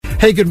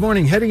Hey, good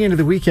morning. Heading into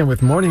the weekend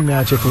with Morning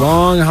Magic.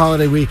 Long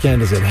holiday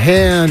weekend is at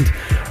hand,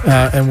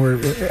 and we're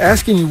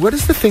asking you, what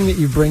is the thing that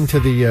you bring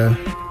to the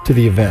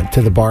event,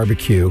 to the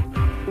barbecue?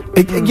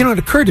 It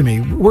occurred to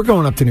me, we're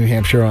going up to New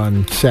Hampshire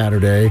on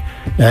Saturday.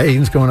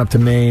 Aiden's going up to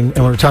Maine,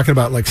 and we're talking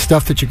about like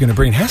stuff that you're going to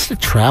bring. It has to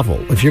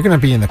travel. If you're going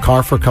to be in the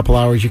car for a couple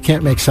hours, you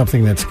can't make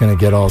something that's going to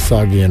get all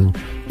soggy. And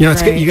you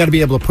got to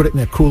be able to put it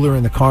in a cooler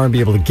in the car and be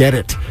able to get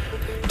it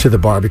to the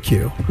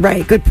barbecue.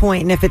 Right, good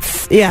point. And if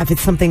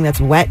it's something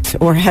that's wet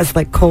or has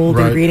like cold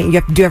ingredient, you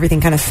have to do everything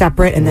kind of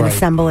separate and then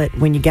assemble it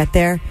when you get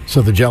there.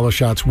 So the Jello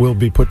shots will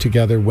be put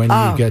together when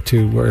you get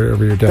to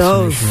wherever your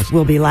destination is. Those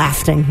will be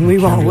lasting.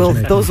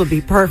 Those will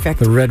be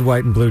perfect. The red,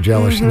 white, and blue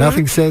Jello. Mm-hmm.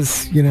 Nothing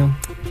says,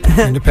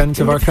 independence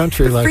of our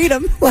country like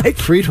freedom,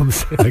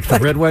 freedoms, like the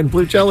red, white, and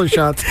blue Jello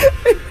shots.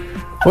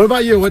 What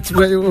about you? What's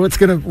going on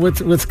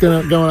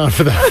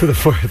for the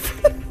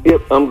 4th?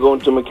 Yep, I'm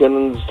going to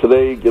McKinnon's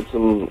today. Get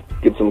some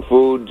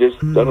food. Just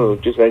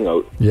hang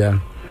out. Yeah.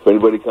 If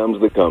anybody comes,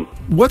 they come.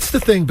 What's the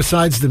thing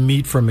besides the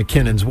meat from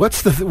McKinnon's?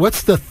 What's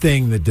the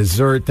thing, the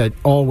dessert that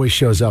always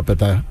shows up at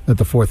the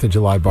 4th of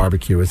July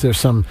barbecue? Is there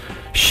some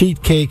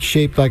sheet cake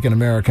shaped like an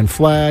American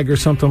flag or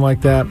something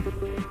like that?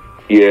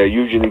 Yeah,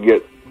 usually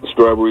get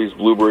strawberries,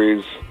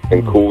 blueberries,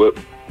 and Cool Whip,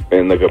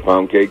 and like a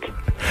pound cake.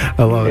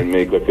 I love it. And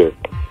make like a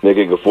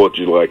 4th of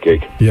July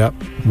cake. Yep.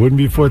 Wouldn't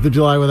be 4th of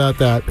July without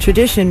that.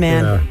 Tradition,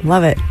 man. Yeah.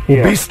 Love it. Well,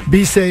 yeah.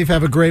 Be safe.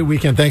 Have a great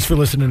weekend. Thanks for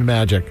listening to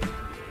Magic.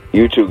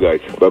 You too,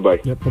 guys. Bye-bye.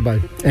 Yep, bye-bye.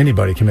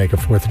 Anybody can make a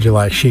 4th of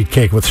July sheet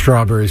cake with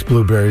strawberries,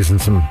 blueberries, and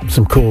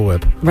some Cool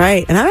Whip.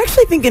 Right. And I'm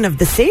actually thinking of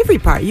the savory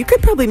part. You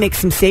could probably make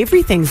some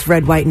savory things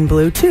red, white, and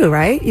blue, too,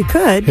 right? You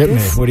could. Hit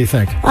me. What do you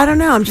think? I don't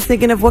know. I'm just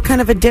thinking of what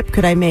kind of a dip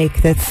could I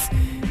make that's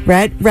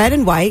red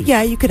and white.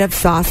 Yeah, you could have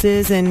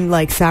sauces and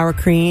like sour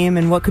cream.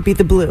 And what could be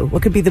the blue?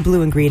 What could be the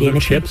blue ingredient? Blue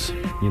chips.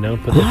 Put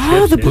the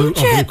chips. The blue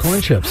chips. Blue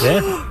corn chips.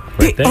 Yeah.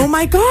 Right there. Oh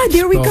my God!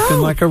 There we Spoken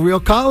go. like a real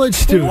college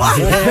student. What?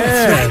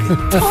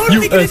 Yeah.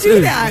 Totally going to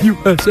do that.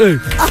 USA.